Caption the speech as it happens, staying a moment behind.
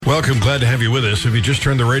Welcome. Glad to have you with us. If you just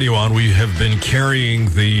turned the radio on, we have been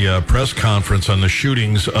carrying the press conference on the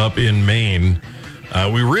shootings up in Maine.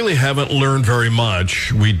 We really haven't learned very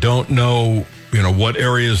much. We don't know, what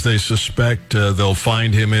areas they suspect they'll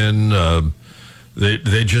find him in.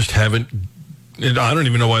 They just haven't. I don't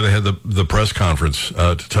even know why they had the press conference,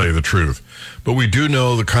 to tell you the truth. But we do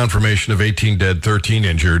know the confirmation of 18 dead, 13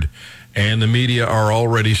 injured, and the media are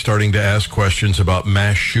already starting to ask questions about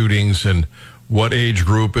mass shootings and what age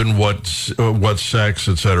group and what sex,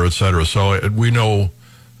 et cetera, et cetera. So we know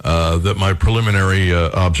that my preliminary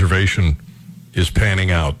observation is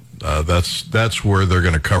panning out. That's where they're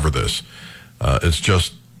going to cover this. It's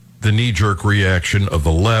just the knee-jerk reaction of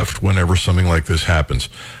the left whenever something like this happens.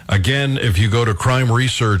 Again, if you go to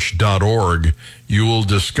crimeresearch.org, you will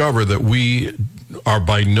discover that we are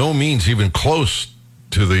by no means even close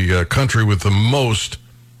to the country with the most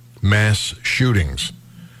mass shootings.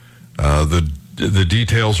 The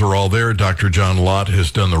details are all there. Dr. John Lott has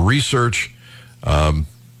done the research, and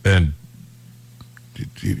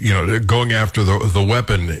going after the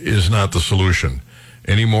weapon is not the solution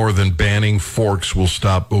any more than banning forks will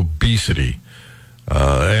stop obesity.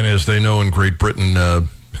 And as they know in Great Britain,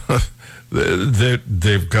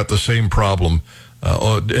 they've got the same problem,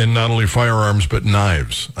 and not only firearms but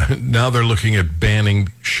knives. Now they're looking at banning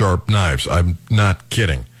sharp knives. I'm not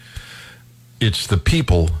kidding. It's the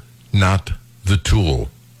people, not the tool.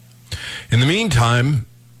 In the meantime,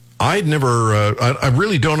 I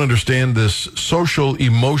really don't understand this social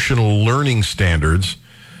emotional learning standards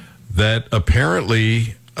that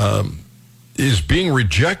apparently is being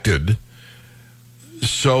rejected.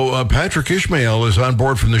 So Patrick Ishmael is on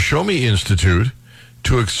board from the Show Me Institute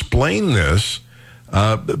to explain this.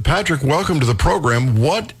 Patrick, welcome to the program.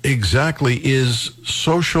 What exactly is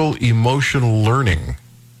social emotional learning?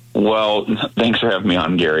 Well, thanks for having me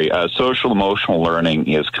on, Gary. Social emotional learning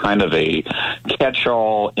is kind of a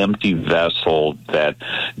catch-all, empty vessel that,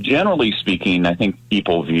 generally speaking, I think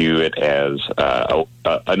people view it as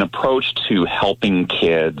an approach to helping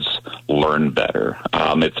kids learn better.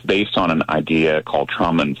 It's based on an idea called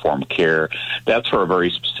trauma-informed care. That's for a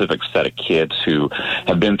very specific set of kids who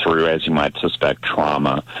have been through, as you might suspect,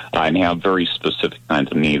 trauma and have very specific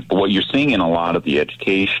kinds of needs. But what you're seeing in a lot of the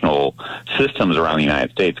educational systems around the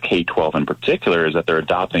United States, K-12 in particular, is that they're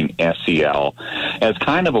adopting SEL as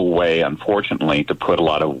kind of a way, unfortunately, to put a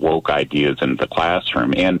lot of woke ideas into the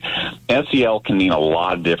classroom. And SEL can mean a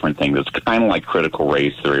lot of different things. It's kind of like critical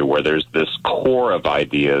race theory, where there's this core of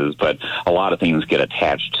ideas, but a lot of things get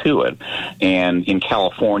attached to it. And in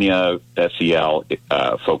California, SEL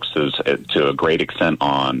focuses to a great extent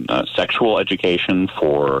on sexual education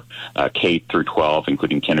for K through 12,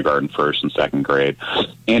 including kindergarten, first and second grade.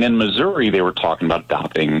 And in Missouri, they were talking about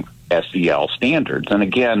adopting SEL standards. And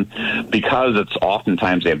again, because it's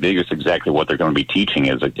oftentimes ambiguous exactly what they're going to be teaching,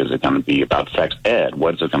 is it going to be about sex ed?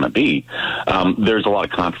 What is it going to be? There's a lot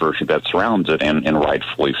of controversy that surrounds it, and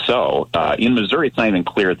rightfully so. In Missouri, it's not even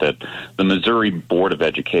clear that the Missouri Board of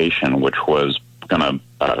Education, which was going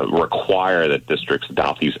to require that districts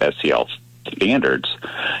adopt these SEL standards,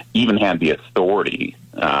 even had the authority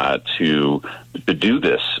to do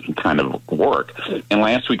this kind of work. And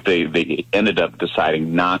last week they ended up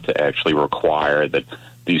deciding not to actually require that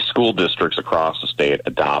these school districts across the state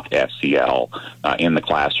adopt SEL in the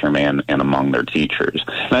classroom and among their teachers.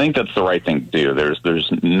 And I think that's the right thing to do.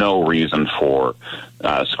 There's no reason for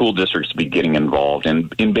school districts to be getting involved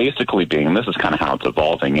in basically being, and this is kind of how it's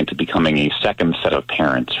evolving, into becoming a second set of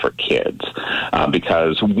parents for kids.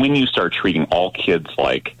 Because when you start treating all kids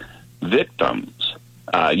like victims,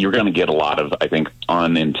 you're going to get a lot of, I think,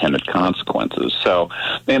 unintended consequences. So,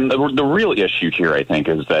 and the real issue here, I think,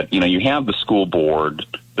 is that, you have the school board,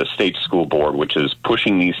 the state school board, which is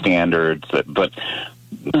pushing these standards, but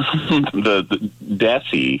the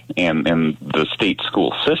DESE and the state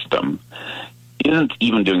school system isn't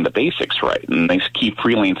even doing the basics right. And they keep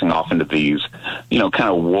freelancing off into these, kind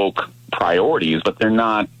of woke priorities, but they're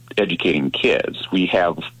not educating kids. We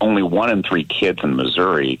have only 1 in 3 kids in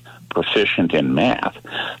Missouri proficient in math.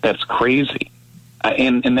 That's crazy.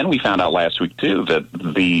 And then we found out last week too that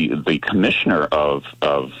the commissioner of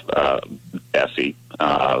ESSE,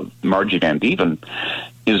 Margie Van Dieven,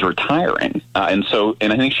 is retiring, and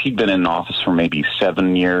I think she'd been in office for maybe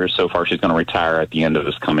 7 years so far. She's going to retire at the end of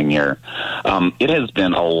this coming year. It has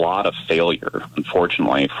been a lot of failure,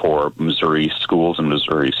 unfortunately, for Missouri schools and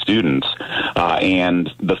Missouri students,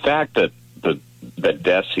 and the fact that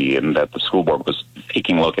DESE and that the school board was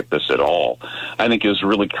taking a look at this at all, I think is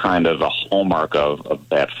really kind of a hallmark of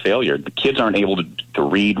that failure. The kids aren't able to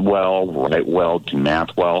read well, write well, do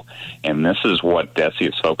math well, and this is what DESE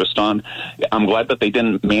is focused on. I'm glad that they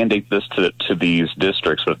didn't mandate this to these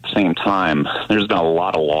districts, but at the same time, there's been a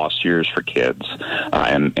lot of lost years for kids,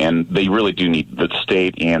 and they really do need, the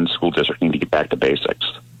state and school district need to get back to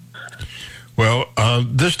basics. Well,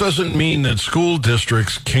 this doesn't mean that school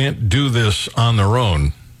districts can't do this on their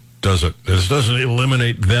own, does it? This doesn't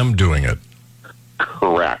eliminate them doing it.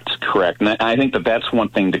 Correct. And I think that that's one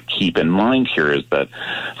thing to keep in mind here, is that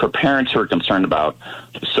for parents who are concerned about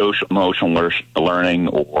social emotional learning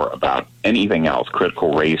or about anything else,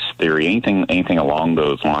 critical race theory, anything along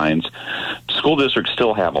those lines, school districts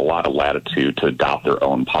still have a lot of latitude to adopt their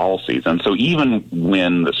own policies. And so even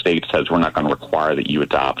when the state says we're not going to require that you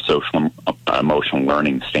adopt social emotional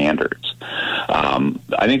learning standards,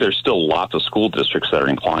 I think there's still lots of school districts that are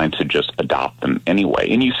inclined to just adopt them anyway.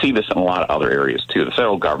 And you see this in a lot of other areas too. The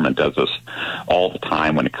federal government does this all the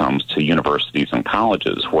time when it comes to universities and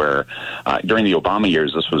colleges, where during the Obama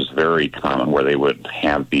years, this was very common, where they would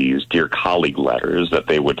have these Dear Colleague letters that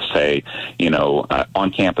they would say,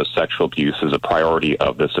 on-campus sexual abuse is a priority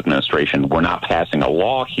of this administration. We're not passing a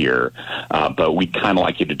law here, but we'd kind of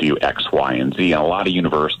like you to do X, Y, and Z. And a lot of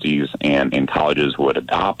universities and colleges would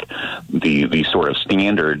adopt the sort of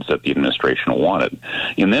standards that the administration wanted.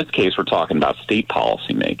 In this case, we're talking about state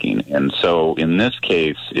policy making, and so in this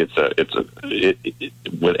case,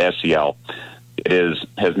 with SEL,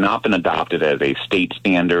 has not been adopted as a state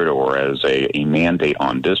standard or as a mandate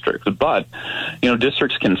on districts. But,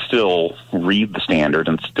 districts can still read the standard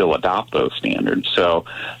and still adopt those standards. So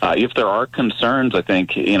if there are concerns, I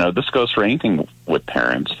think, this goes for anything with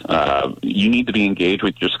parents. You need to be engaged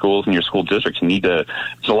with your schools and your school districts. You need to,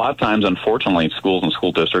 so a lot of times, unfortunately, schools and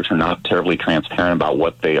school districts are not terribly transparent about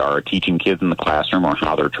what they are teaching kids in the classroom or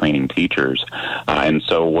how they're training teachers. And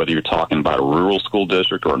so whether you're talking about a rural school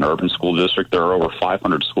district or an urban school district, there are over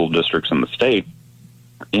 500 school districts in the state.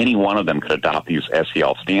 Any one of them could adopt these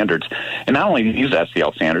SEL standards. And not only use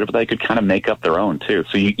SEL standards, but they could kind of make up their own, too.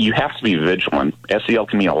 So you have to be vigilant. SEL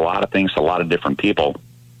can mean a lot of things to a lot of different people.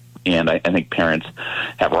 And I think parents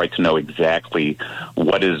have a right to know exactly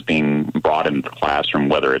what is being brought into the classroom,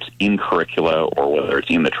 whether it's in curricula or whether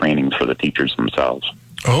it's in the trainings for the teachers themselves.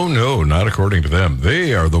 Oh, no, not according to them.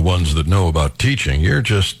 They are the ones that know about teaching. You're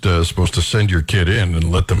just supposed to send your kid in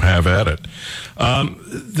and let them have at it. I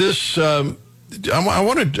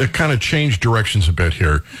want to kind of change directions a bit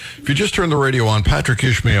here. If you just turn the radio on, Patrick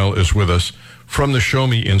Ishmael is with us from the Show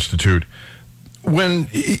Me Institute. When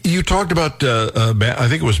you talked about, I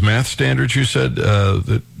think it was math standards, you said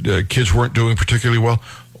that kids weren't doing particularly well.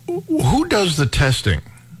 Who does the testing?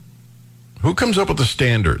 Who comes up with the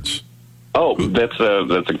standards? Oh, that's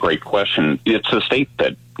a great question. It's the state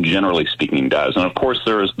that, generally speaking, does. And, of course,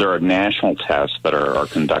 there are national tests that are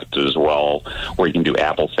conducted as well, where you can do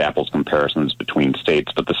apples-to-apples comparisons between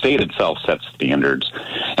states. But the state itself sets standards.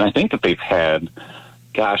 And I think that they've had,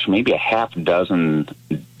 maybe a half dozen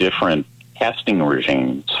different testing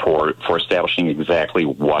regimes for establishing exactly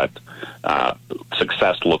what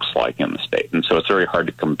success looks like in the state. And so it's very hard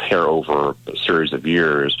to compare over a series of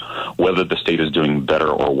years whether the state is doing better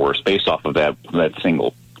or worse based off of that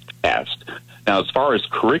single test. Now, as far as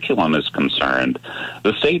curriculum is concerned,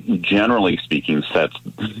 the state, generally speaking, sets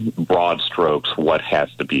broad strokes what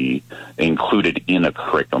has to be included in a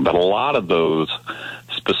curriculum. But a lot of those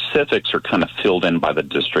specifics are kind of filled in by the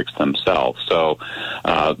districts themselves. So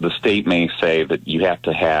the state may say that you have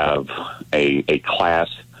to have a class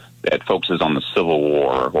that focuses on the Civil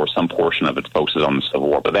War, or some portion of it focuses on the Civil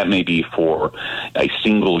War, but that may be for a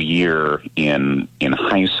single year in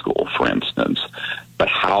high school, for instance. But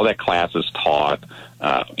how that class is taught,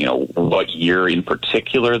 what year in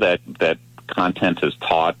particular that content is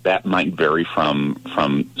taught, that might vary from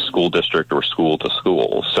school district or school to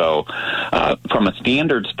school. So from a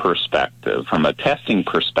standards perspective, from a testing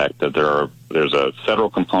perspective, there's a federal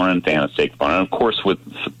component and a state component. And of course, with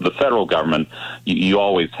the federal government, you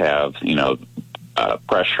always have,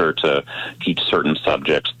 pressure to teach certain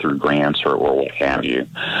subjects through grants or what have you.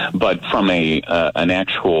 But from an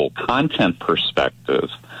actual content perspective,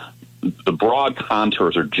 the broad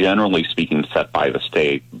contours are generally speaking set by the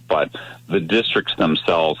state, but the districts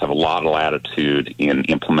themselves have a lot of latitude in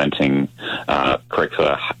implementing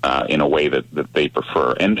curricula in a way that they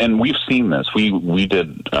prefer. And we've seen this. We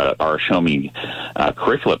did our Show Me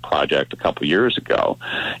curricula project a couple years ago,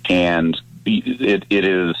 and it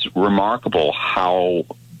is remarkable how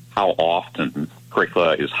often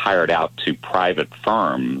curricula is hired out to private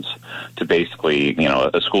firms to basically,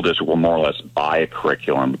 a school district will more or less buy a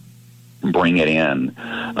curriculum bring it in,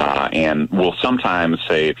 and we'll sometimes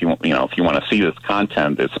say, if you want to see this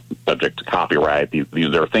content, it's subject to copyright.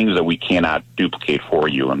 These are things that we cannot duplicate for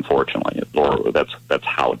you, unfortunately, or that's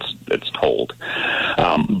how it's told.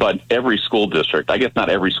 But every school district, I guess not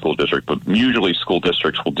every school district, but usually school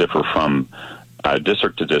districts will differ from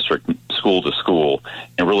district to district, school to school.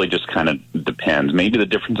 It really just kind of depends. Maybe the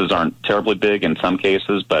differences aren't terribly big in some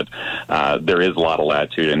cases, but there is a lot of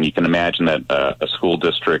latitude. And you can imagine that a school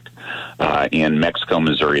district in Mexico,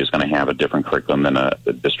 Missouri is going to have a different curriculum than a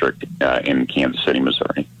district in Kansas City,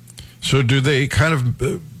 Missouri. So do they kind of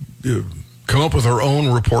come up with their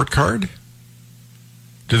own report card?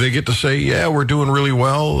 Do they get to say, yeah, we're doing really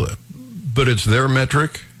well, but it's their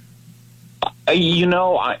metric?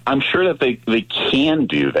 I'm sure that they can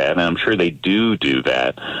do that, and I'm sure they do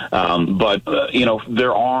that. But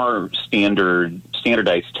there are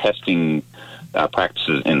standardized testing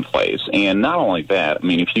practices in place. And not only that, I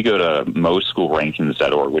mean, if you go to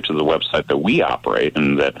mostschoolrankings.org, which is the website that we operate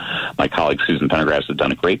and that my colleague Susan Pendergrass has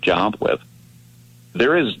done a great job with,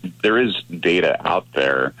 there is data out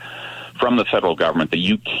there from the federal government that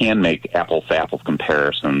you can make apples-to-apples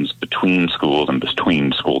comparisons between schools and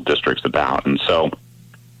between school districts about. And so,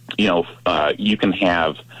 you can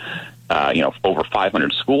have, over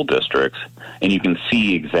 500 school districts, and you can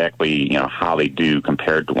see exactly, how they do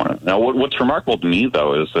compared to one another. Now, what's remarkable to me,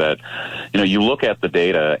 though, is that, you look at the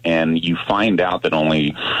data and you find out that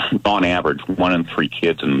only, on average, 1 in 3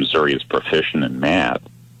 kids in Missouri is proficient in math.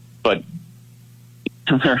 But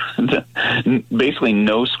basically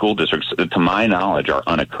no school districts, to my knowledge, are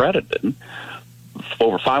unaccredited.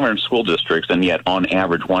 Over 500 school districts, and yet on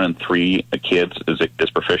average 1 in 3 kids is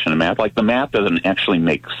proficient in math. Like, the math doesn't actually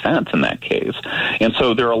make sense in that case. And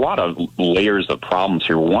so there are a lot of layers of problems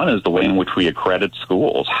here. One is the way in which we accredit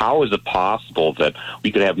schools. How is it possible that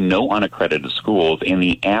we could have no unaccredited schools and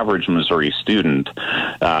the average Missouri student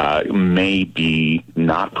may be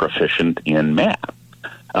not proficient in math?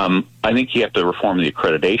 I think you have to reform the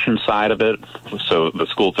accreditation side of it. So the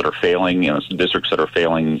schools that are failing, districts that are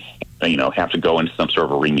failing, have to go into some sort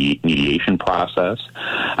of a remediation process.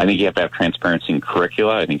 I think you have to have transparency in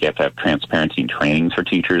curricula. I think you have to have transparency in trainings for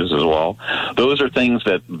teachers as well. Those are things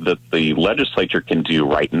that the legislature can do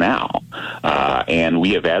right now, and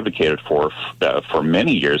we have advocated for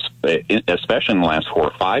many years, especially in the last 4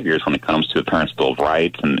 or 5 years when it comes to the Parents' Bill of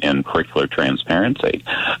Rights and curricular transparency.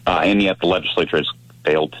 And yet the legislature has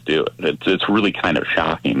failed to do it. It's really kind of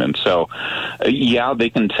shocking. And so, they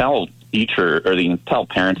can tell they can tell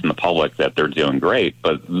parents and the public that they're doing great,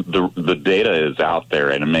 but the data is out there,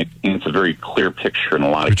 and it's a very clear picture in a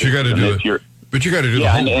lot of cases. But you got to do the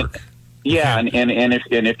homework.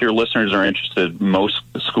 And if your listeners are interested,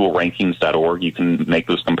 mostschoolrankings.org, you can make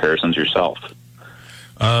those comparisons yourself.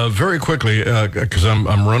 Very quickly, because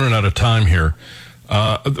I'm running out of time here.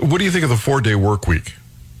 What do you think of the 4-day work week?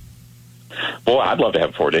 Well, I'd love to have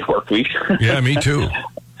a 4-day work week. Yeah, me too.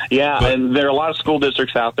 And there are a lot of school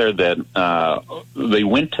districts out there that they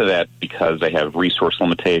went to that because they have resource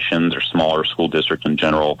limitations or smaller school districts in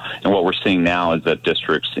general. And what we're seeing now is that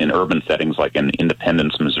districts in urban settings like in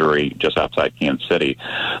Independence, Missouri, just outside Kansas City,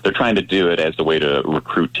 they're trying to do it as a way to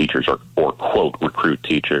recruit teachers or quote, recruit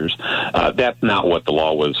teachers. That's not what the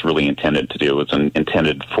law was really intended to do. It's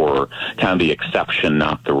intended for kind of the exception,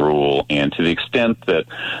 not the rule. And to the extent that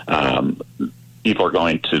people are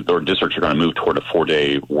going to, or districts are going to move toward a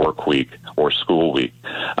 4-day work week or school week,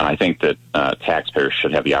 I think that taxpayers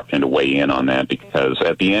should have the opportunity to weigh in on that, because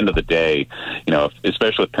at the end of the day,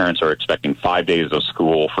 especially if parents are expecting 5 days of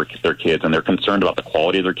school for their kids and they're concerned about the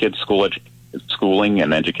quality of their kids' schooling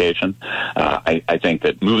and education, I think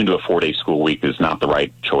that moving to a 4-day school week is not the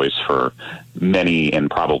right choice for many and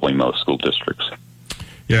probably most school districts.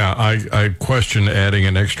 Yeah, I question adding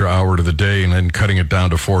an extra hour to the day and then cutting it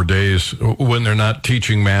down to 4 days when they're not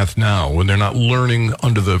teaching math now, when they're not learning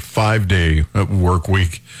under the 5-day work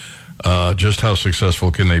week. Just how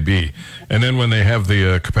successful can they be? And then when they have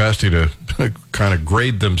the capacity to kind of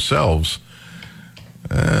grade themselves,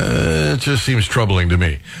 it just seems troubling to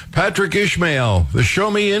me. Patrick Ishmael, the Show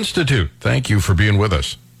Me Institute, thank you for being with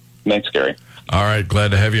us. Thanks, Gary. All right,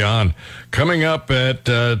 glad to have you on. Coming up at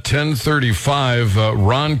 10:35,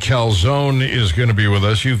 Ron Calzone is going to be with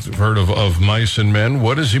us. You've heard of mice and men.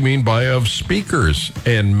 What does he mean by of speakers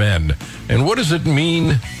and men? And what does it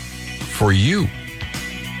mean for you?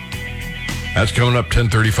 That's coming up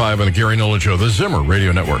 10:35 on the Gary Nolan Show, the Zimmer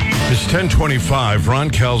Radio Network. It's 10:25.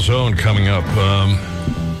 Ron Calzone coming up.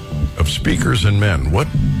 Of speakers and men. What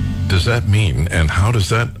does that mean, and how does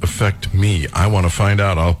that affect me? I want to find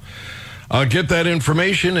out. I'll get that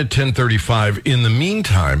information at 10:35. In the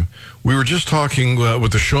meantime, we were just talking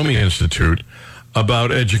with the Show Me Institute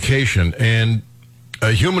about education, and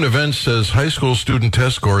Human Events says high school student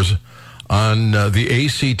test scores on the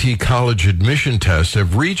ACT college admission test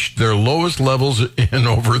have reached their lowest levels in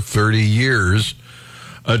over 30 years,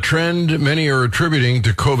 a trend many are attributing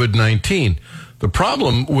to COVID-19. The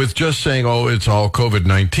problem with just saying, oh, it's all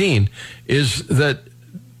COVID-19, is that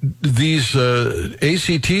these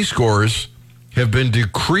ACT scores have been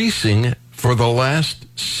decreasing for the last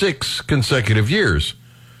 6 consecutive years.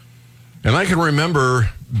 And I can remember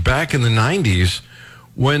back in the 90s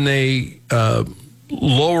when they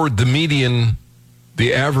lowered the median,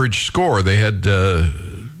 the average score. They had,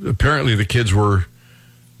 apparently the kids were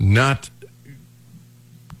not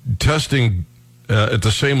testing at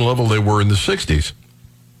the same level they were in the 60s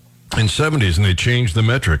and 70s, and they changed the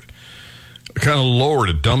metric. Kind of lowered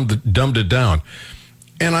it, dumbed it down.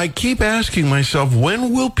 And I keep asking myself,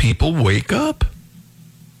 when will people wake up?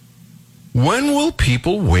 When will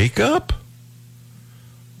people wake up?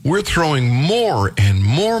 We're throwing more and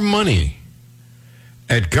more money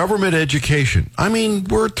at government education. I mean,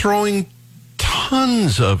 we're throwing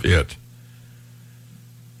tons of it.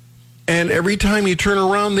 And every time you turn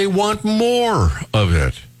around, they want more of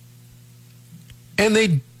it. And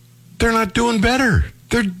they're not doing better.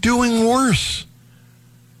 They're doing worse.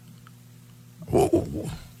 When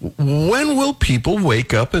will people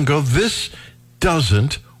wake up and go, this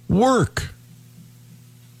doesn't work?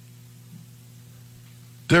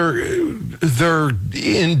 They're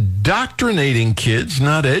indoctrinating kids,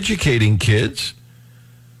 not educating kids.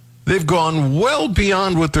 They've gone well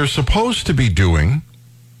beyond what they're supposed to be doing.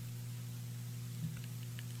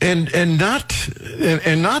 And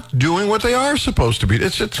not doing what they are supposed to be.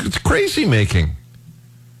 It's crazy making.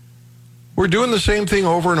 We're doing the same thing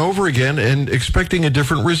over and over again and expecting a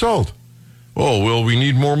different result. Oh, well, we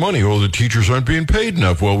need more money. Oh, the teachers aren't being paid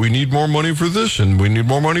enough. Well, we need more money for this and we need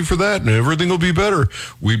more money for that and everything will be better.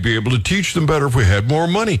 We'd be able to teach them better if we had more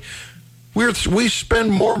money. We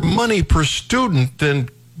spend more money per student than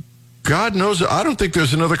God knows. I don't think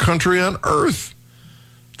there's another country on earth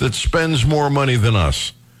that spends more money than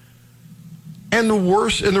us. And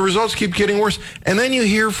the results keep getting worse. And then you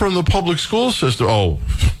hear from the public school system, oh,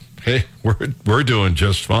 hey, we're doing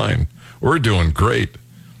just fine. We're doing great.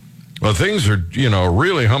 Well, things are,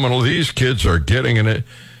 really humming. These kids are getting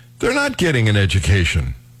they're not getting an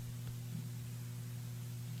education.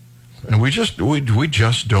 And we just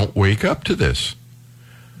don't wake up to this.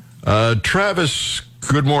 Travis,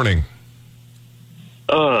 good morning.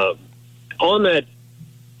 On that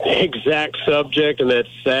exact subject and that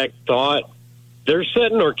exact thought, they're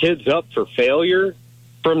setting our kids up for failure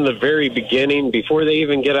from the very beginning before they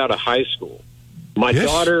even get out of high school. My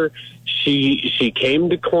daughter, she came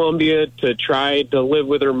to Columbia to try to live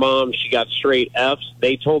with her mom. She got straight Fs.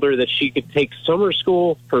 They told her that she could take summer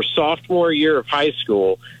school her sophomore year of high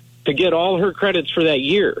school to get all her credits for that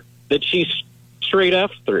year that she straight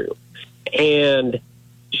F through. And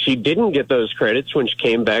she didn't get those credits when she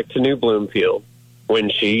came back to New Bloomfield, when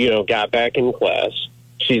she, got back in class.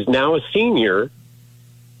 She's now a senior.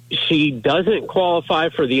 She doesn't qualify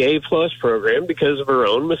for the A-plus program because of her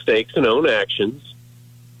own mistakes and own actions.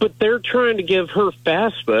 But they're trying to give her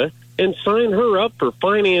FAFSA and sign her up for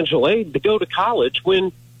financial aid to go to college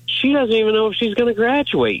when she doesn't even know if she's going to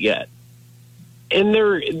graduate yet. And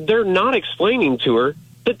they're not explaining to her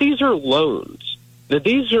that these are loans, that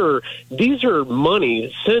these are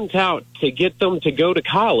money sent out to get them to go to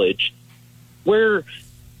college where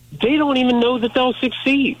they don't even know that they'll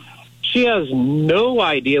succeed. She has no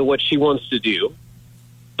idea what she wants to do,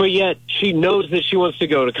 but yet she knows that she wants to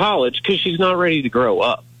go to college because she's not ready to grow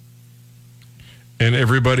up. And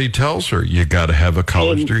everybody tells her, you got to have a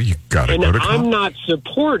college degree, you got to go to college. I'm not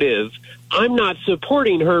supportive. I'm not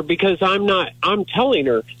supporting her because I'm telling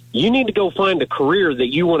her, you need to go find a career that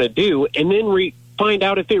you want to do and then find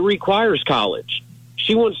out if it requires college.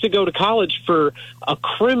 She wants to go to college for a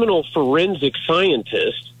criminal forensic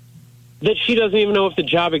scientist that she doesn't even know if the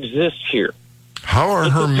job exists here. How are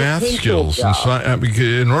her math skills?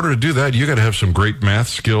 In order to do that, you got to have some great math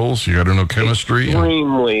skills. You got to know chemistry.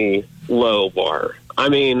 Extremely low bar. I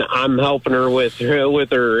mean, I'm helping her with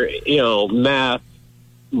her math.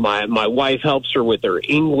 My wife helps her with her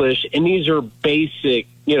English, and these are basic,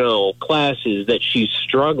 classes that she's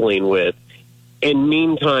struggling with. And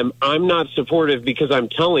meantime, I'm not supportive because I'm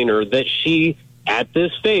telling her that she, at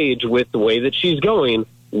this stage, with the way that she's going,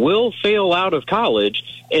 will fail out of college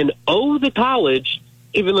and owe the college,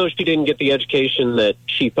 even though she didn't get the education that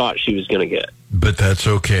she thought she was going to get. But that's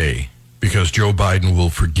okay. because Joe Biden will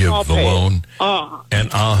forgive the loan, and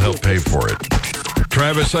I'll help pay for it.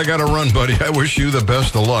 Travis, I got to run, buddy. I wish you the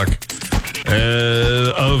best of luck.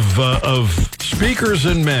 Of speakers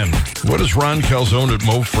and men, what is Ron Calzone at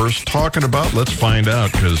Mo First talking about? Let's find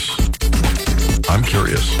out, because I'm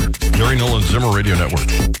curious. Gary Nolan, Zimmer Radio Network.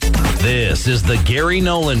 This is the Gary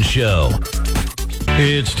Nolan Show.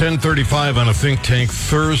 It's 10:35 on a Think Tank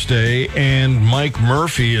Thursday, and Mike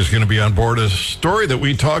Murphy is going to be on board. A story that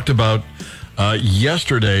we talked about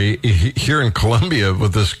yesterday here in Columbia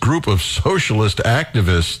with this group of socialist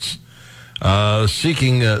activists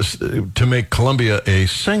seeking to make Columbia a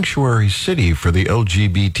sanctuary city for the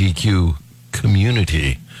LGBTQ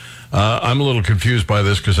community. I'm a little confused by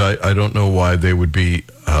this because I don't know why they would be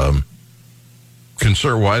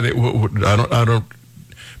concerned. Why they? I don't.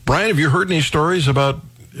 Brian, have you heard any stories about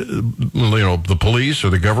the police or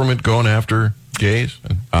the government going after gays?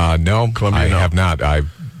 No, Columbia, I no. have not. I've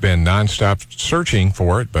been nonstop searching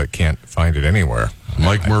for it, but can't find it anywhere.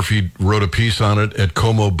 Mike Murphy wrote a piece on it at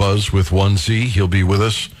Como Buzz with 1Z. He'll be with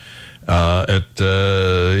us at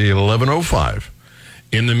 11:05.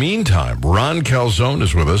 In the meantime, Ron Calzone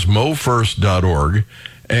is with us, mofirst.org.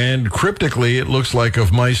 And cryptically, it looks like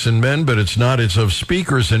of mice and men, but it's not. It's of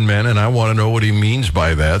speakers and men, and I want to know what he means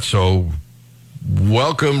by that. So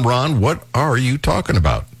welcome, Ron. What are you talking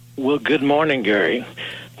about? Well, good morning, Gary.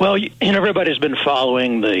 Well, everybody's been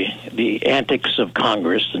following the antics of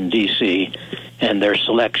Congress in D.C. and their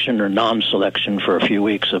selection or non-selection for a few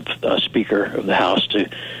weeks of Speaker of the House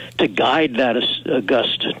to guide that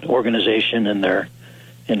august organization in their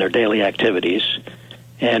daily activities.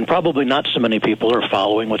 And probably not so many people are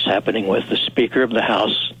following what's happening with the Speaker of the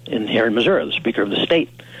House here in Missouri, the Speaker of the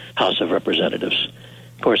State House of Representatives.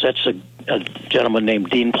 Of course, that's a gentleman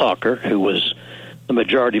named Dean Plocher, who was the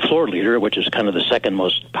majority floor leader, which is kind of the second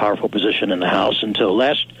most powerful position in the House until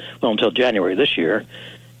January this year.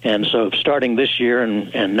 And so starting this year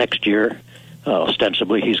and next year,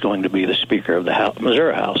 ostensibly, he's going to be the Speaker of the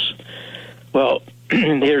Missouri House. Well,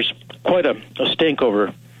 there's quite a stink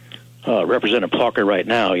over Representative Plocher right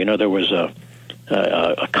now. There was a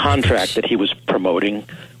contract that he was promoting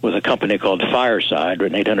with a company called Fireside,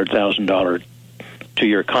 an $800,000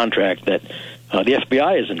 two-year contract that the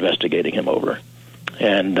FBI is investigating him over.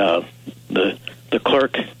 And the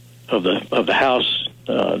clerk of the House,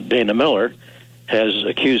 Dana Miller, has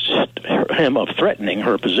accused him of threatening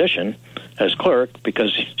her position as clerk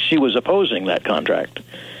because she was opposing that contract.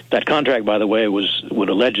 That contract, by the way, would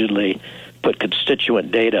allegedly put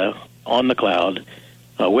constituent data on the cloud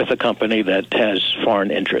with a company that has foreign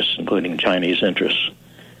interests, including Chinese interests.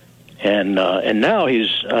 And now he's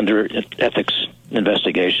under ethics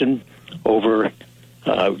investigation over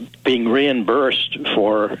being reimbursed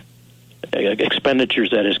for expenditures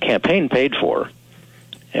that his campaign paid for.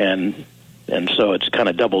 And so it's kind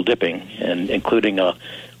of double dipping, and including a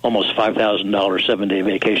almost $5,000 7-day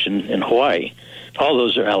vacation in Hawaii. All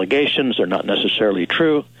those are allegations. They're not necessarily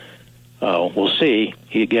true. We'll see.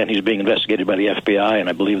 He's being investigated by the FBI, and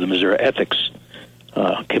I believe the Missouri Ethics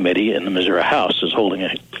Committee in the Missouri House is holding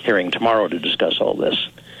a hearing tomorrow to discuss all this.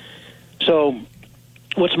 So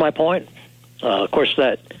what's my point? Of course,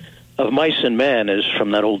 that of mice and men is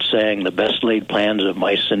from that old saying, the best laid plans of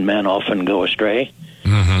mice and men often go astray.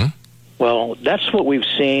 Mm-hmm. Well, that's what we've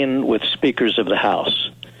seen with speakers of the House.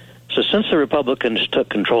 So since the Republicans took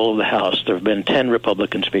control of the House, there have been 10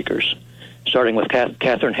 Republican speakers, starting with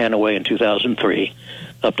Catherine Hanaway in 2003,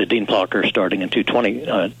 up to Dean Plocher starting in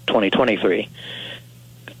 2023.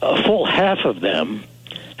 A full half of them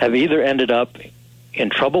have either ended up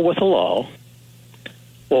in trouble with the law,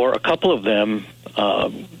 or a couple of them,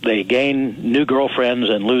 they gain new girlfriends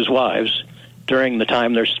and lose wives during the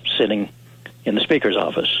time they're sitting in the Speaker's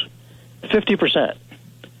office. 50%.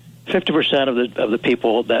 50% of the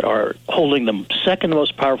people that are holding the second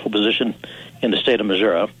most powerful position in the state of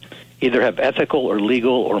Missouri either have ethical or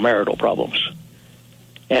legal or marital problems.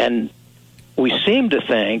 And we seem to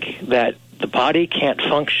think that the body can't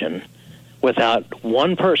function without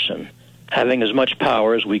one person having as much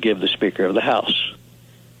power as we give the Speaker of the House.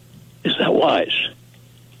 Is that wise?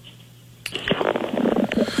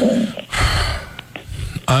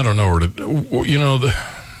 I don't know where to...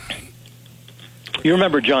 You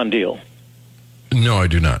remember John Deal? No, I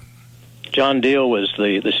do not. John Deal was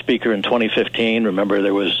the speaker in 2015. Remember,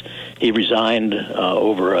 he resigned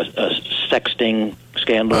over a sexting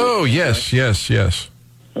scandal. Oh, yes.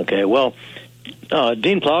 Okay, well,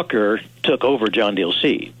 Dean Plocher took over John Deal's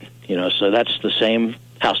seat, so that's the same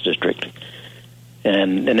House district.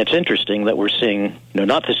 And it's interesting that we're seeing,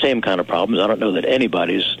 not the same kind of problems. I don't know that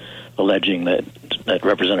anybody's alleging that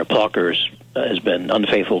Representative Plocher is has been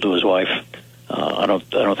unfaithful to his wife. I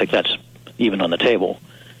don't think that's even on the table.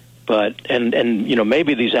 But and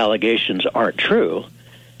maybe these allegations aren't true.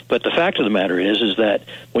 But the fact of the matter is that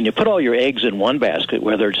when you put all your eggs in one basket,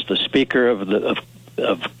 whether it's the Speaker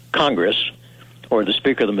of Congress or the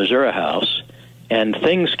Speaker of the Missouri House, and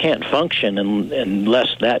things can't function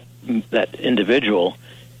unless that individual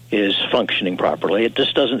is functioning properly, it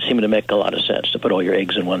just doesn't seem to make a lot of sense to put all your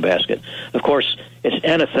eggs in one basket. Of course, it's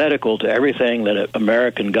antithetical to everything that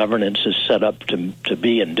American governance is set up to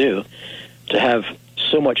be and do, to have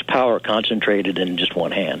so much power concentrated in just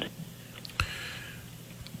one hand.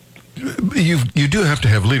 You do have to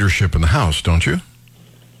have leadership in the House, don't you?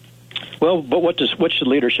 Well, but what should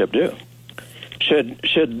leadership do? Should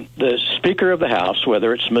the Speaker of the House,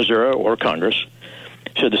 whether it's Missouri or Congress,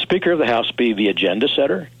 should the Speaker of the House be the agenda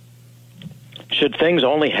setter? Should things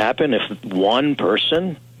only happen if one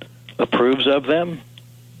person approves of them?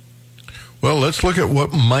 Well, let's look at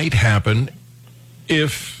what might happen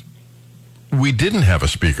if we didn't have a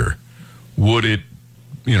speaker. Would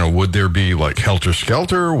there be like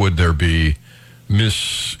helter-skelter? Would there be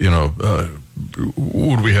would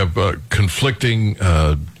we have conflicting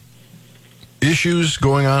issues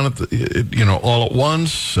going on all at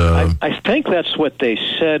once? I think that's what they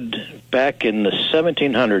said back in the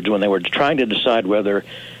 1700s when they were trying to decide whether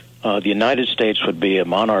the United States would be a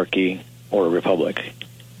monarchy or a republic.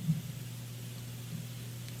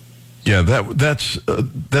 Yeah, that's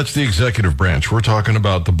the executive branch. We're talking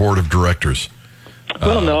about the board of directors.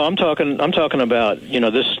 Well, no, I'm talking about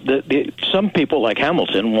some people like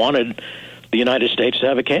Hamilton wanted the United States to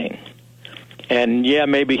have a king, and yeah,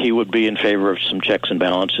 maybe he would be in favor of some checks and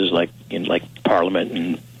balances like Parliament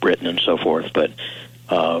in Britain and so forth. But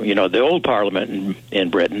the old Parliament in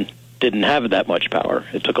Britain didn't have that much power.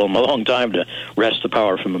 It took them a long time to wrest the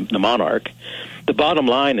power from the monarch. The bottom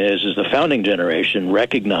line is the founding generation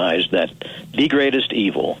recognized that the greatest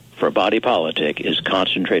evil for body politic is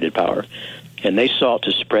concentrated power. And they sought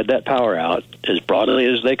to spread that power out as broadly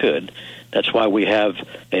as they could. That's why we have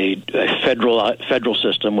a federal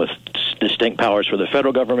system with distinct powers for the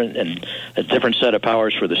federal government and a different set of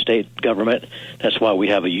powers for the state government. That's why we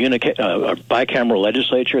have a bicameral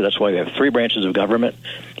legislature. That's why we have 3 branches of government,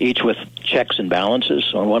 each with checks and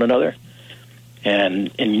balances on one another.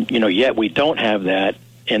 And yet we don't have that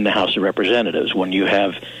in the House of Representatives when you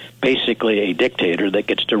have basically a dictator that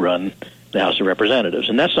gets to run the House of Representatives.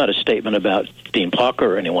 And that's not a statement about Dean Plocher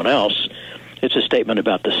or anyone else. It's a statement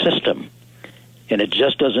about the system. And it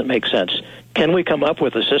just doesn't make sense. Can we come up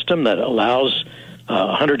with a system that allows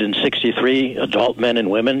 163 adult men and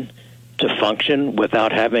women to function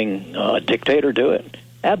without having a dictator do it?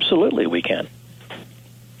 Absolutely, we can.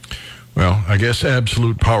 Well, I guess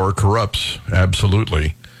absolute power corrupts.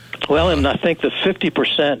 Absolutely. Well, and I think the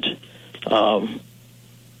 50%,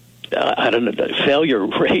 failure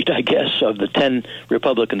rate, I guess, of the 10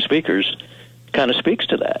 Republican speakers kind of speaks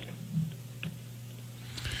to that.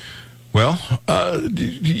 Well,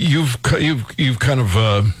 you've kind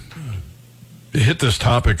of hit this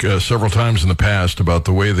topic several times in the past about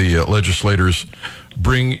the way the legislators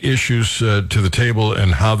bring issues to the table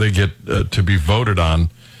and how they get to be voted on.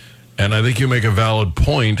 And I think you make a valid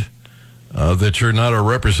point that you're not a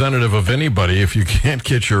representative of anybody if you can't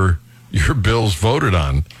get your bills voted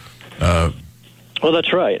on. Well,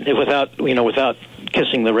 that's right. Without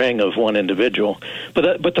kissing the ring of one individual.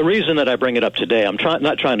 But the reason that I bring it up today, I'm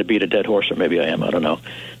not trying to beat a dead horse, or maybe I am. I don't know.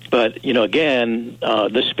 But again,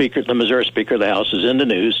 the Missouri Speaker of the House is in the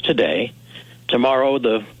news today. Tomorrow,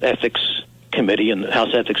 the Ethics Committee and the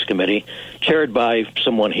House Ethics Committee, chaired by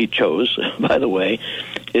someone he chose, by the way,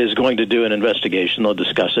 is going to do an investigation. They'll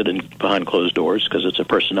discuss it behind closed doors because it's a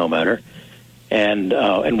personnel matter.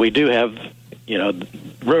 And we do have,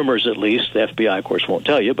 rumors at least. The FBI, of course, won't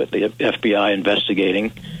tell you, but the FBI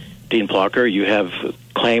investigating Dean Plocher. You have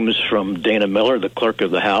claims from Dana Miller, the clerk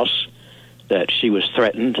of the House, that she was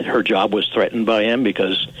threatened. Her job was threatened by him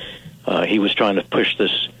because he was trying to push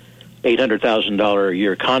this $800,000 a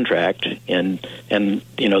year contract. And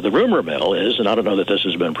the rumor mill is, and I don't know that this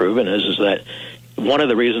has been proven, is that one of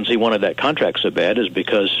the reasons he wanted that contract so bad is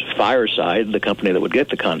because Fireside, the company that would get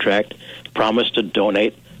the contract, promised to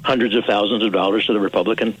donate hundreds of thousands of dollars to the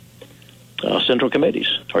Republican central committees,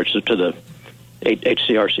 or to the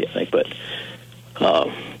HCRC, I think. But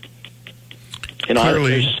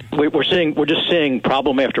we're just seeing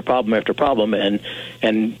problem after problem after problem, and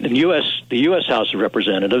the U.S. House of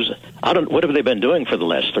Representatives, what have they been doing for the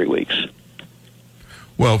last 3 weeks?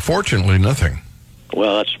 Well, fortunately, nothing.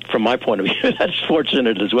 Well, that's from my point of view, that's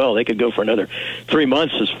fortunate as well. They could go for another 3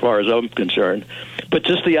 months as far as I'm concerned. But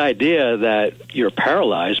just the idea that you're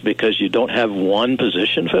paralyzed because you don't have one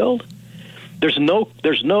position filled, there's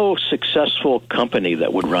no successful company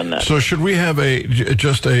that would run that. So should we have a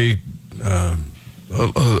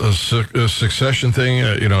succession thing?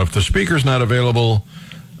 If the speaker's not available,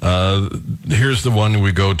 here's the one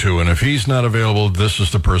we go to, and if he's not available, this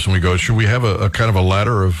is the person we go to. Should we have a kind of a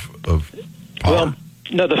ladder of power? Well,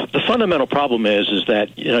 no. The fundamental problem is that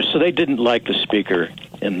so they didn't like the speaker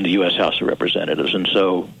in the U.S. House of Representatives, and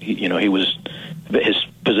so his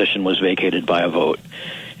position was vacated by a vote,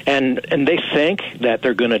 and they think that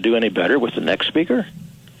they're going to do any better with the next speaker.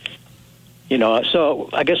 So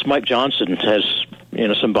I guess Mike Johnson has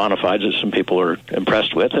some bona fides that some people are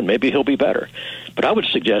impressed with, and maybe he'll be better. But I would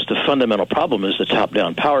suggest the fundamental problem is the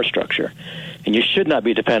top-down power structure, and you should not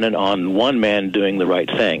be dependent on one man doing the right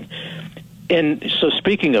thing. And so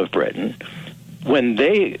speaking of Britain, when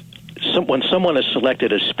someone is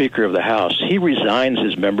selected as Speaker of the House, he resigns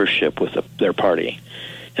his membership with their party.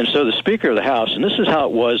 And so the Speaker of the House, and this is how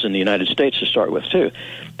it was in the United States to start with, too,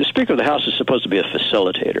 the Speaker of the House is supposed to be a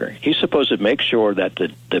facilitator. He's supposed to make sure that the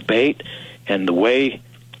debate and the way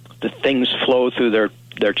the things flow through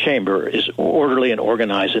their chamber is orderly and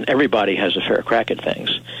organized, and everybody has a fair crack at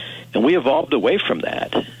things. And we evolved away from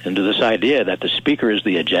that into this idea that the Speaker is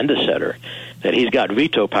the agenda setter, that he's got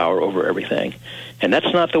veto power over everything. And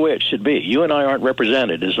that's not the way it should be. You and I aren't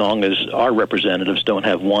represented as long as our representatives don't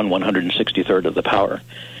have 1/163rd of the power.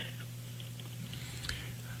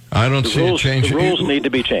 I don't see it changing. The rules need to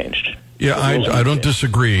be changed. Yeah, I don't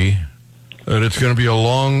disagree that it's going to be a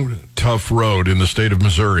long, tough road in the state of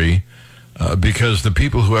Missouri because the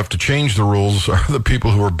people who have to change the rules are the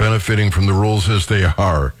people who are benefiting from the rules as they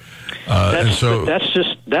are. That's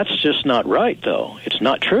just not right, though. It's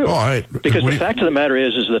not true. Because the fact of the matter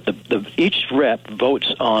is that each rep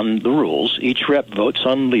votes on the rules. Each rep votes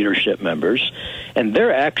on leadership members, and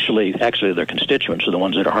they're actually their constituents are the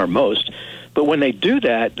ones that are harmed most. But when they do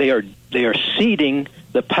that, they are ceding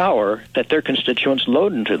the power that their constituents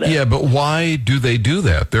load into them. Yeah, but why do they do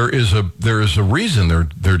that? There is a reason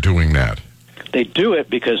they're doing that. They do it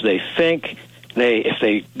because they think if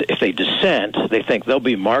they dissent, they think they'll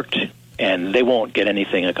be marked and they won't get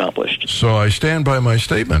anything accomplished. So I stand by my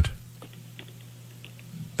statement.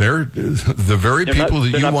 They're the very people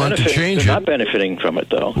that you want to change it. They're not benefiting from it,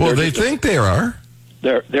 though. Well, they think they are.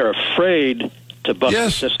 They're afraid to bust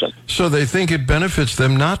the system. So they think it benefits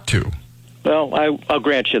them not to. Well, I'll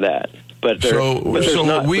grant you that, but there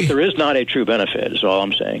is not a true benefit. Is all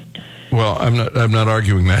I'm saying. Well, I'm not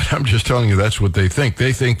arguing that. I'm just telling you that's what they think.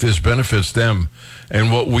 They think this benefits them,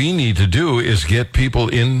 and what we need to do is get people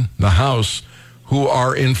in the House who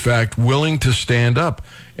are in fact willing to stand up.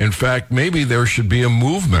 In fact, maybe there should be a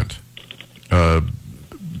movement. Well,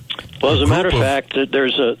 as a matter of fact,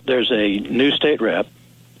 there's a new state rep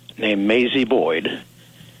named Maisie Boyd,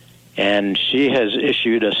 and she has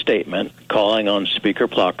issued a statement calling on Speaker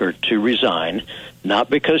Plucker to resign, not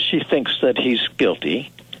because she thinks that he's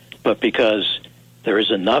guilty, but because there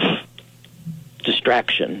is enough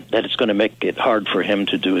distraction that it's going to make it hard for him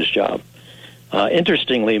to do his job.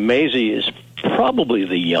 Interestingly, Maisie is probably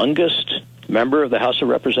the youngest member of the House of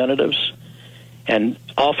Representatives, and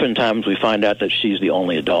oftentimes we find out that she's the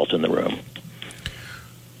only adult in the room.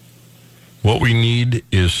 What we need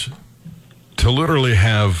is to literally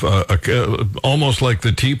have almost like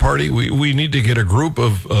the Tea Party. We need to get a group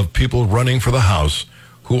of people running for the House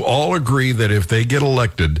who all agree that if they get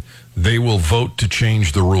elected, they will vote to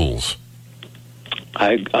change the rules.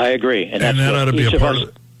 I agree. And that's that ought to be a part of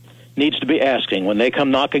it. Needs to be asking when they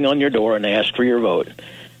come knocking on your door and they ask for your vote.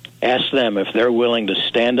 Ask them if they're willing to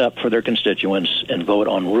stand up for their constituents and vote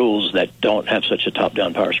on rules that don't have such a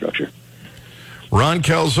top-down power structure. Ron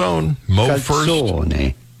Calzone,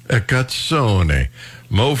 Cazzone. Cazzone.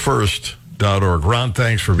 MoFirst.org. Ron,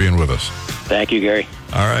 thanks for being with us. Thank you, Gary.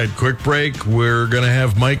 All right, quick break. We're going to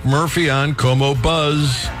have Mike Murphy on Como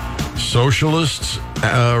Buzz. Socialists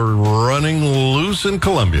running loose in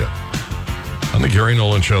Colombia. On the Gary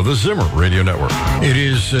Nolan Show, the Zimmer Radio Network. It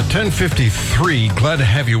is 10:53. Glad to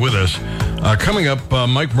have you with us. Coming up,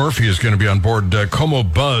 Mike Murphy is going to be on board Como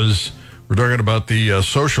Buzz. We're talking about the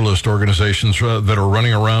socialist organizations that are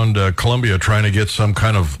running around Colombia trying to get some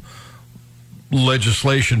kind of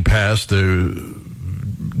legislation passed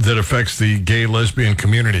that affects the gay, lesbian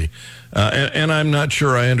community. And I'm not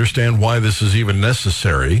sure I understand why this is even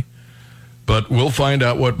necessary. But we'll find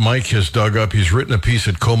out what Mike has dug up. He's written a piece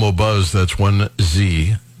at Como Buzz. That's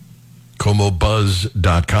 1Z.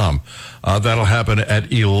 ComoBuzz.com. That'll happen at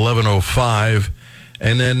 11:05.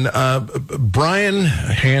 And then Brian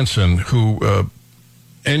Hansen, who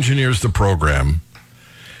engineers the program,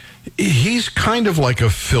 he's kind of like a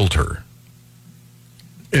filter.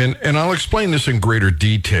 And I'll explain this in greater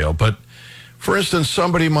detail, but for instance,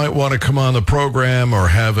 somebody might want to come on the program or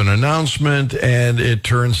have an announcement, and it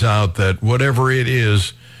turns out that whatever it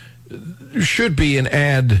is should be an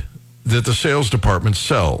ad that the sales department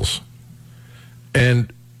sells.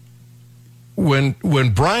 And when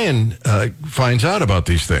Brian finds out about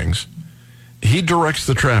these things, he directs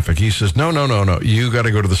the traffic. He says, no, you got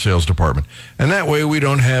to go to the sales department. And that way we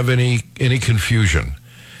don't have any confusion.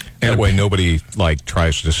 That way nobody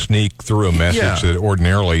tries to sneak through a message that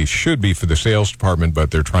ordinarily should be for the sales department,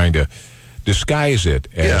 but they're trying to disguise it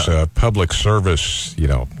as a public service,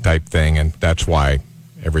 type thing. And that's why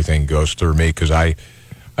everything goes through me, because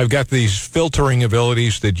I've got these filtering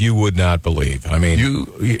abilities that you would not believe. I mean,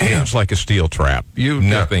 it's like a steel trap.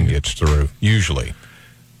 Nothing gets through, usually.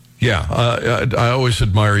 Yeah, I always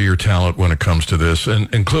admire your talent when it comes to this, and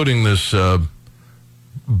including this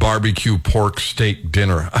barbecue pork steak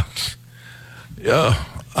dinner.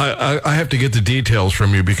 I have to get the details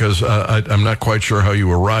from you because I'm not quite sure how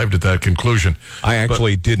you arrived at that conclusion. I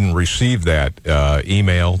actually didn't receive that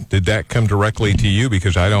email. Did that come directly to you?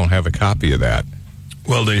 Because I don't have a copy of that.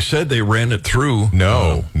 Well, they said they ran it through.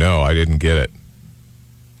 No, I didn't get it.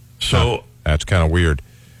 So that's kind of weird.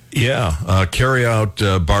 Yeah, carry out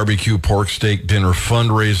barbecue pork steak dinner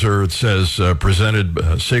fundraiser. It says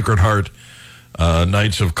presented Sacred Heart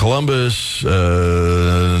Knights of Columbus,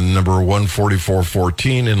 number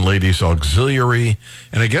 14414 in Ladies Auxiliary.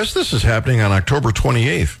 And I guess this is happening on October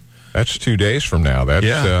 28th. That's 2 days from now.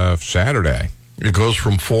 That's Saturday. It goes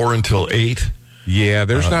from 4 until 8. Yeah,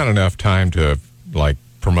 there's not enough time to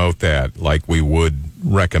promote that like we would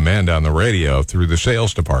recommend on the radio through the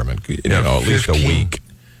sales department. At least a week.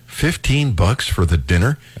 $15 for the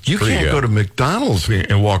dinner. You can't go to McDonald's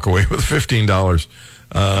and walk away with $15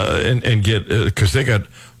 and get, because they got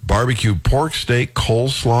barbecue pork steak,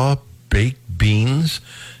 coleslaw, baked beans,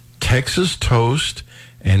 Texas toast,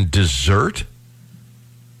 and dessert.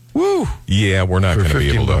 Woo! Yeah, we're not going to be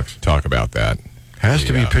able to talk about that. Has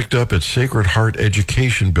to be picked up at Sacred Heart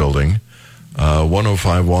Education Building,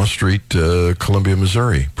 105 Wall Street, Columbia,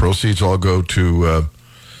 Missouri. Proceeds all go to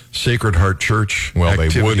Sacred Heart Church. Well, they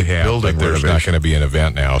would have, but there's not going to be an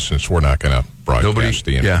event now since we're not going to broadcast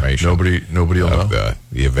the information. Nobody will know.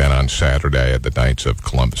 The event on Saturday at the Knights of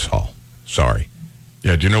Columbus Hall. Sorry.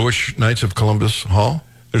 Yeah, do you know which Knights of Columbus Hall?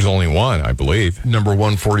 There's only one, I believe. Number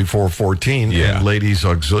 14414 in Ladies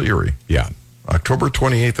Auxiliary. Yeah. October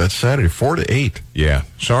 28th, that's Saturday, 4 to 8. Yeah,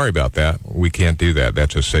 sorry about that. We can't do that.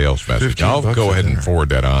 That's a sales message. I'll go ahead and forward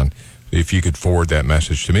that on. If you could forward that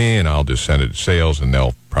message to me, and I'll just send it to sales, and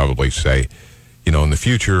they'll probably say, in the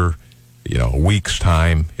future, a week's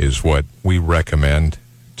time is what we recommend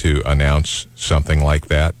to announce something like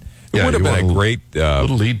that. It would have been a great...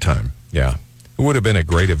 little lead time. Yeah. It would have been a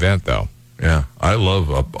great event, though. Yeah. I love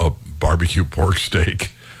a barbecue pork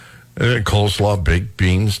steak. And coleslaw, baked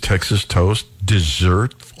beans, Texas toast,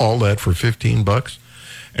 dessert, all that for $15.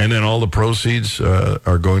 And then all the proceeds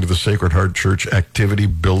are going to the Sacred Heart Church Activity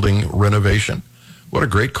Building renovation. What a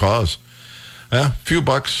great cause. A few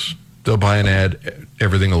bucks, they'll buy an ad,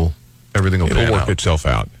 everything will It'll work itself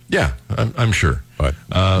out. Yeah, I'm sure. But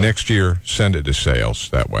next year, send it to sales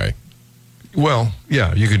that way. Well,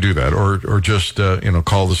 yeah, you could do that. Or just,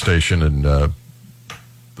 call the station and the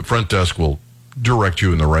front desk will direct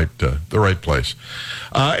you in the right place.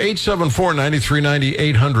 874-9390,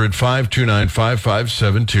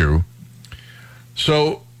 800-529-5572.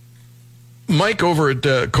 So Mike over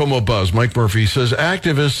at Como Buzz, Mike Murphy, says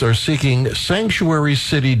activists are seeking sanctuary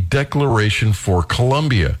city declaration for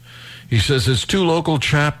Columbia. He says it's 2 local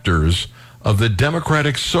chapters of the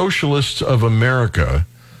Democratic Socialists of America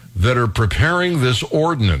that are preparing this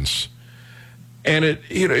ordinance. And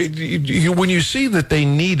when you see that they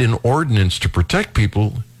need an ordinance to protect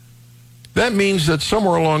people, that means that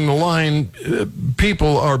somewhere along the line,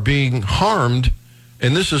 people are being harmed,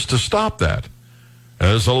 and this is to stop that.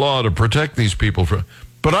 There's a law to protect these people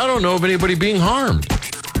but I don't know of anybody being harmed.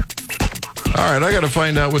 All right, I got to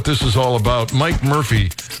find out what this is all about. Mike Murphy,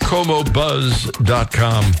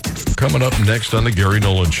 ComoBuzz.com, coming up next on the Gary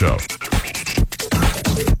Nolan Show.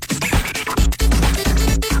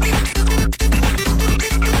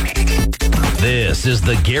 This is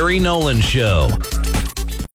the Gary Nolan Show.